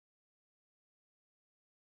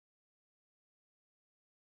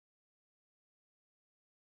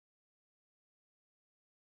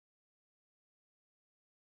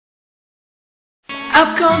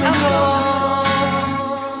I'm coming home.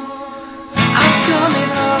 I'm coming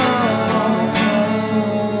home.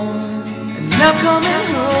 And I'm coming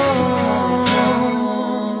home.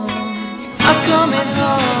 I'm coming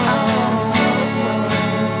home.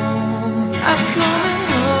 I'm coming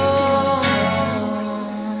home.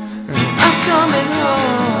 I'm coming home.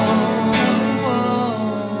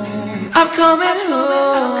 I'm coming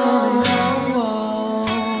home.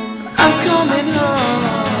 I'm coming home.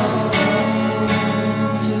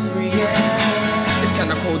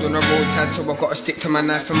 Cold on the roadside, so I gotta stick to my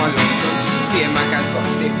knife and my long johns. Me and my guys gotta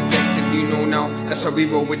stay protected, you know now. That's how we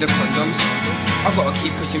roll with the condoms. I gotta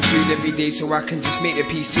keep pushing through every day so I can just make the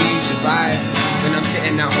peace till you survive. When I'm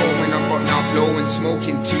sitting at home and I've got now blowing smoke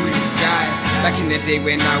into the sky. Back in the day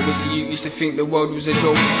when I was a youth, used to think the world was a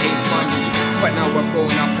joke, it ain't funny. But now I've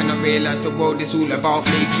grown up and I realise the world is all about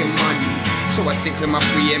making money. So I stick with my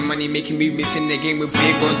free and money, making movements in the game with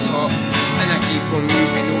big on top. And I keep on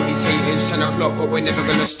moving, all these haters trying to plot, but we're never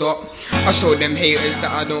gonna stop. I show them haters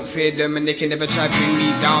that I don't fear them and they can never try to bring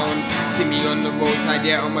me down. See me on the roadside,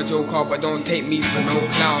 yeah, I'm a joker, but don't take me for no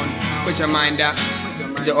clown. Put your mind that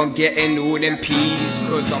I'm getting all them peas,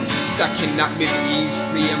 cause I'm stacking that with ease,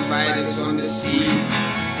 free and riders on the sea.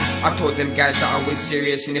 I told them guys that I was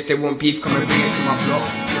serious, and if they want beef, come and bring it to my block.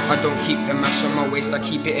 I don't keep the mash on my waist, I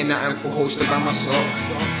keep it in that ankle holster by my sock.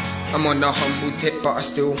 I'm on a humble tip, but I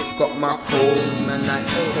still got my chrome. And like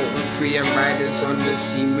potent free and riders on the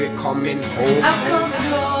scene, we're coming home. I'm coming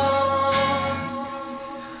home.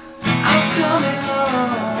 I'm coming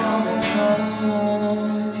home.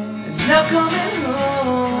 And I'm coming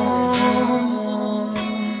home.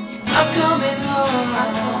 I'm coming home.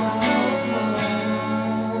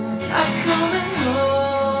 I'm coming home.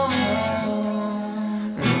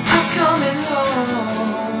 I'm coming home.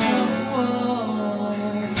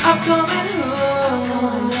 I'm coming home.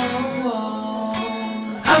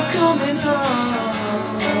 I'm coming home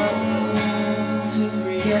to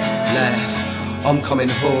forget. Like, I'm coming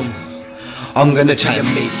home. I'm gonna try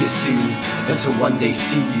and make it soon, until one day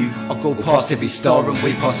see you. I'll go past every star and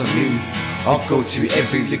way past the moon. I'll go to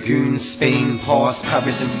every lagoon, Spain, past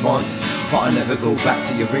Paris and France. But I never go back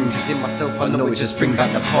to your room, cause in myself I know it just bring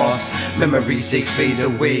back the past. Memories they fade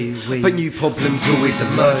away, but new problems always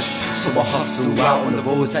emerge. So I hustle out on the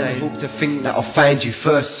roads and I hope to think that I'll find you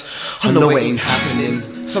first. I know it ain't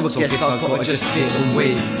happening, so I guess I gotta just sit and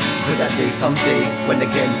wait for that day someday, when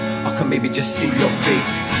again I can maybe just see your face.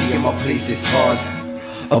 Seeing my place is hard,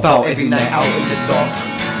 about every night out in the dark,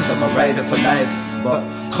 cause I'm a rider for life, but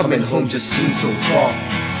coming home just seems so far.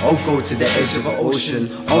 I'll go to the edge of the ocean,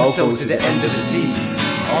 I'll sail to the end of the sea.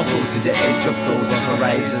 I'll go to the edge of those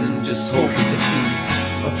horizons, just hoping to see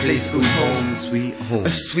a place called home, sweet home.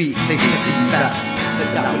 A sweet place to be back, but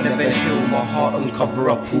that will never heal my heart and cover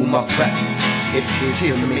up all my cracks. If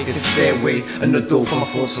tears can make a stairway and a door for my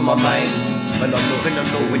thoughts from my mind. When I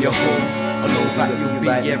know when you're home, I know that you'll be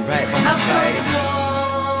right by my side.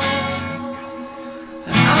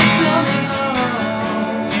 I'm coming home.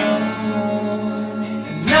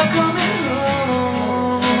 I'm coming home.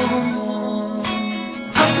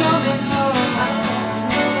 I'm coming home.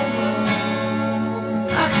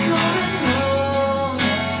 I'm coming home.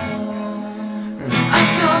 I'm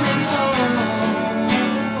coming home.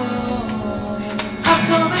 I'm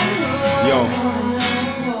coming home. Yo,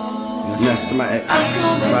 that's my ex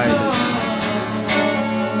Riderz.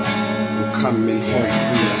 I'm coming home,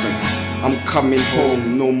 listen. I'm coming home,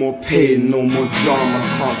 no more pain, no more drama.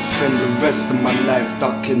 Can't spend the rest of my life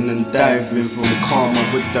ducking and diving from karma,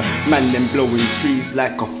 with the man them blowing trees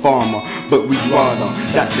like a farmer. But we'd rather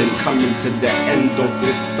that than coming to the end of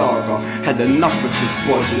this saga. Had enough of this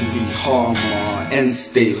bodily harm. End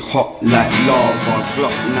state hot like lava.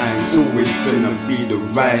 Glock 9's always gonna be the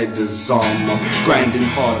rider's armor. Grinding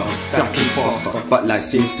harder, stacking faster, but life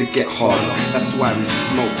seems to get harder. That's why we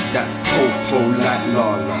smoke that popo like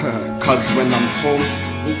lala. Cause when I'm home,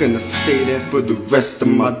 I'm gonna stay there for the rest of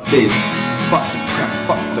my days. Fuck the crap,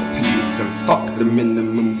 fuck the police, and fuck the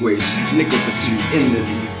minimum wage. Niggas are too into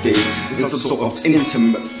these days. It's some sort of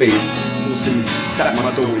intimate phase, forcing me to stack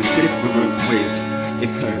my dough in different ways. If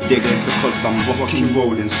you dig it, because I'm rocking,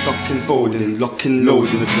 rolling, stocking, folding, locking,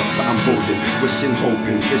 loading the block that I'm holding, wishing,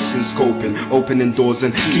 hoping, fishing, scoping, opening doors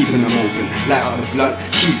and keeping them open. Light out the blood,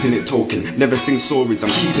 keeping it token. Never sing stories, I'm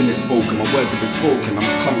keeping it spoken. My words have been spoken. I'm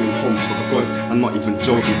coming home for God. I'm not even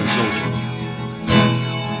joking, I'm joking.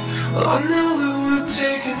 I know that we're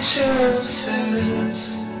taking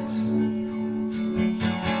chances.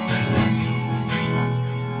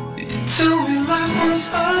 You told me life was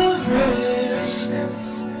a risk.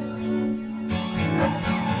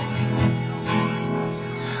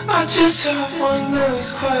 I I just have one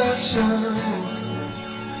last question.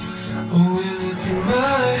 Will it be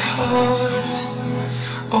my heart?